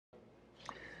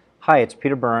Hi, it's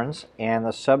Peter Burns, and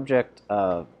the subject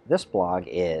of this blog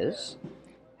is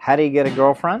how do you get a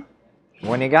girlfriend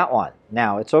when you got one?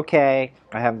 Now, it's okay.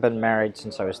 I haven't been married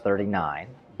since I was 39,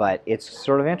 but it's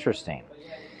sort of interesting.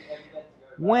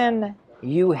 When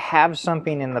you have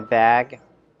something in the bag,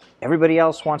 everybody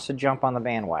else wants to jump on the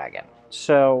bandwagon.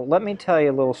 So let me tell you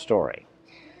a little story.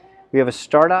 We have a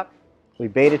startup. We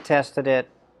beta tested it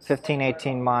 15,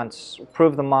 18 months,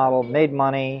 proved the model, made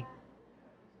money,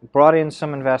 brought in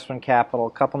some investment capital, a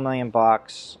couple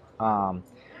 $1,000,000.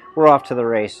 We're off to the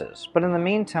races. But in the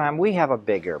meantime, we have a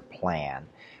bigger plan.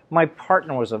 My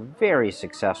partner was a very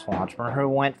successful entrepreneur who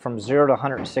went from 0 to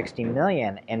 160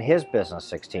 million in his business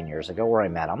 16 years ago, where I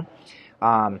met him,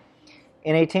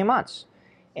 in 18 months.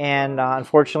 And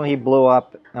unfortunately, he blew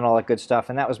up and all that good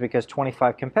stuff, and that was because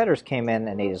 25 competitors came in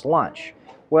and ate his lunch.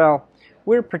 Well,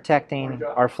 we're protecting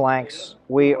our flanks.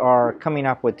 We are coming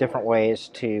up with different ways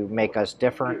to make us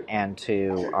different and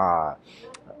to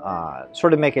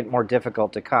sort of make it more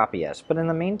difficult to copy us. But in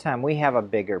the meantime, we have a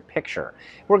bigger picture.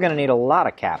 We're going to need a lot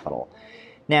of capital.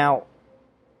 Now,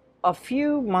 a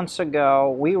few months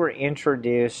ago, we were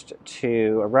introduced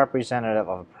to a representative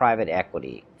of a private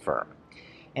equity firm.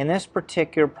 And this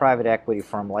particular private equity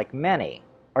firm, like many,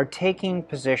 are taking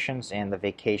positions in the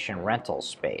vacation rental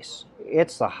space.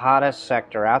 It's the hottest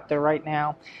sector out there right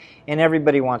now, and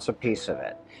everybody wants a piece of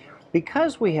it.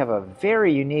 Because we have a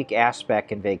very unique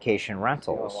aspect in vacation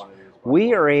rentals,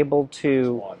 we are able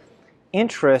to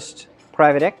interest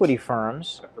private equity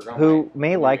firms who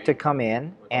may like to come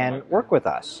in and work with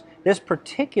us. This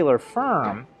particular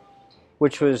firm,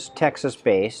 which was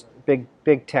Texas-based,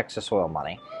 big Texas oil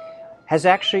money, has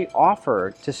actually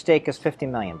offered to stake us $50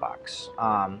 million.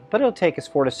 But it'll take us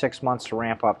 4 to 6 months to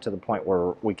ramp up to the point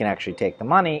where we can actually take the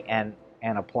money and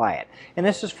apply it. And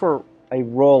this is for a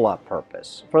roll-up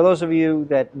purpose. For those of you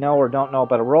that know or don't know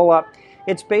about a roll-up,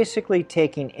 it's basically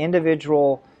taking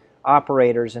individual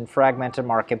operators in fragmented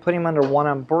market, putting them under one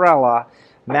umbrella,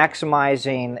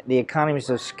 maximizing the economies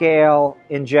of scale,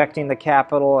 injecting the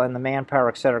capital and the manpower,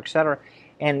 et cetera,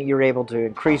 and you're able to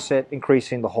increase it,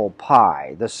 increasing the whole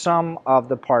pie. The sum of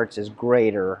the parts is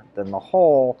greater than the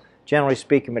whole, generally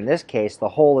speaking, but in this case, the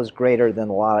whole is greater than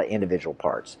a lot of individual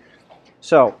parts.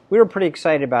 So we were pretty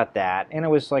excited about that, and it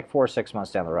was like 4 or 6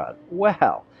 months down the road.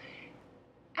 Well,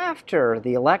 after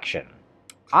the election,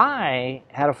 I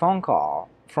had a phone call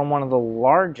from one of the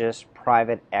largest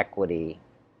private equity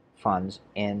funds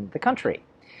in the country.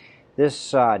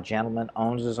 This gentleman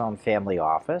owns his own family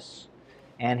office,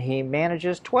 and he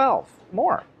manages 12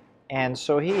 more. And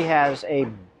so he has a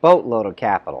boatload of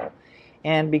capital.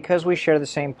 And because we share the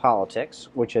same politics,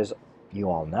 which is, you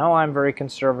all know, I'm very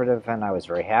conservative, and I was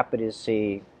very happy to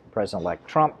see President-elect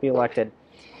Trump be elected,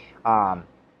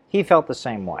 he felt the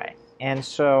same way. And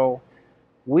so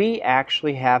we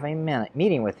actually have a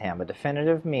meeting with him, a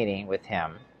definitive meeting with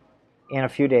him, in a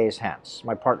few days hence.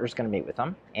 My partner's going to meet with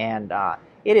him, and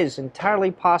it is entirely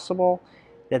possible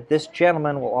that this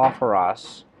gentleman will offer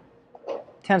us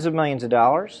tens of millions of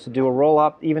dollars to do a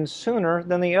roll-up even sooner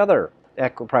than the other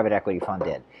private equity fund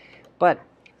did. But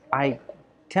I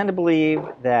tend to believe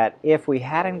that if we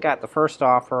hadn't got the first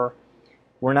offer,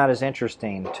 we're not as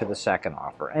interesting to the second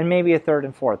offer, and maybe a third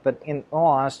and fourth. But in all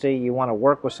honesty, you want to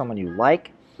work with someone you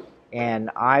like, and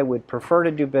I would prefer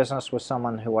to do business with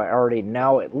someone who I already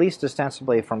know, at least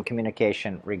ostensibly from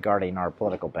communication regarding our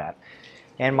political bet.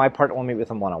 And my partner will meet with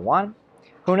them one-on-one.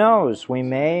 Who knows? We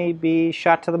may be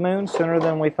shot to the moon sooner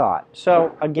than we thought.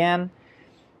 So again,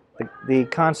 the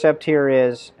concept here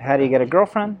is, how do you get a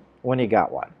girlfriend? When you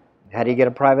got one. How do you get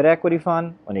a private equity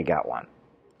fund? When you got one.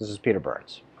 This is Peter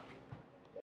Burns.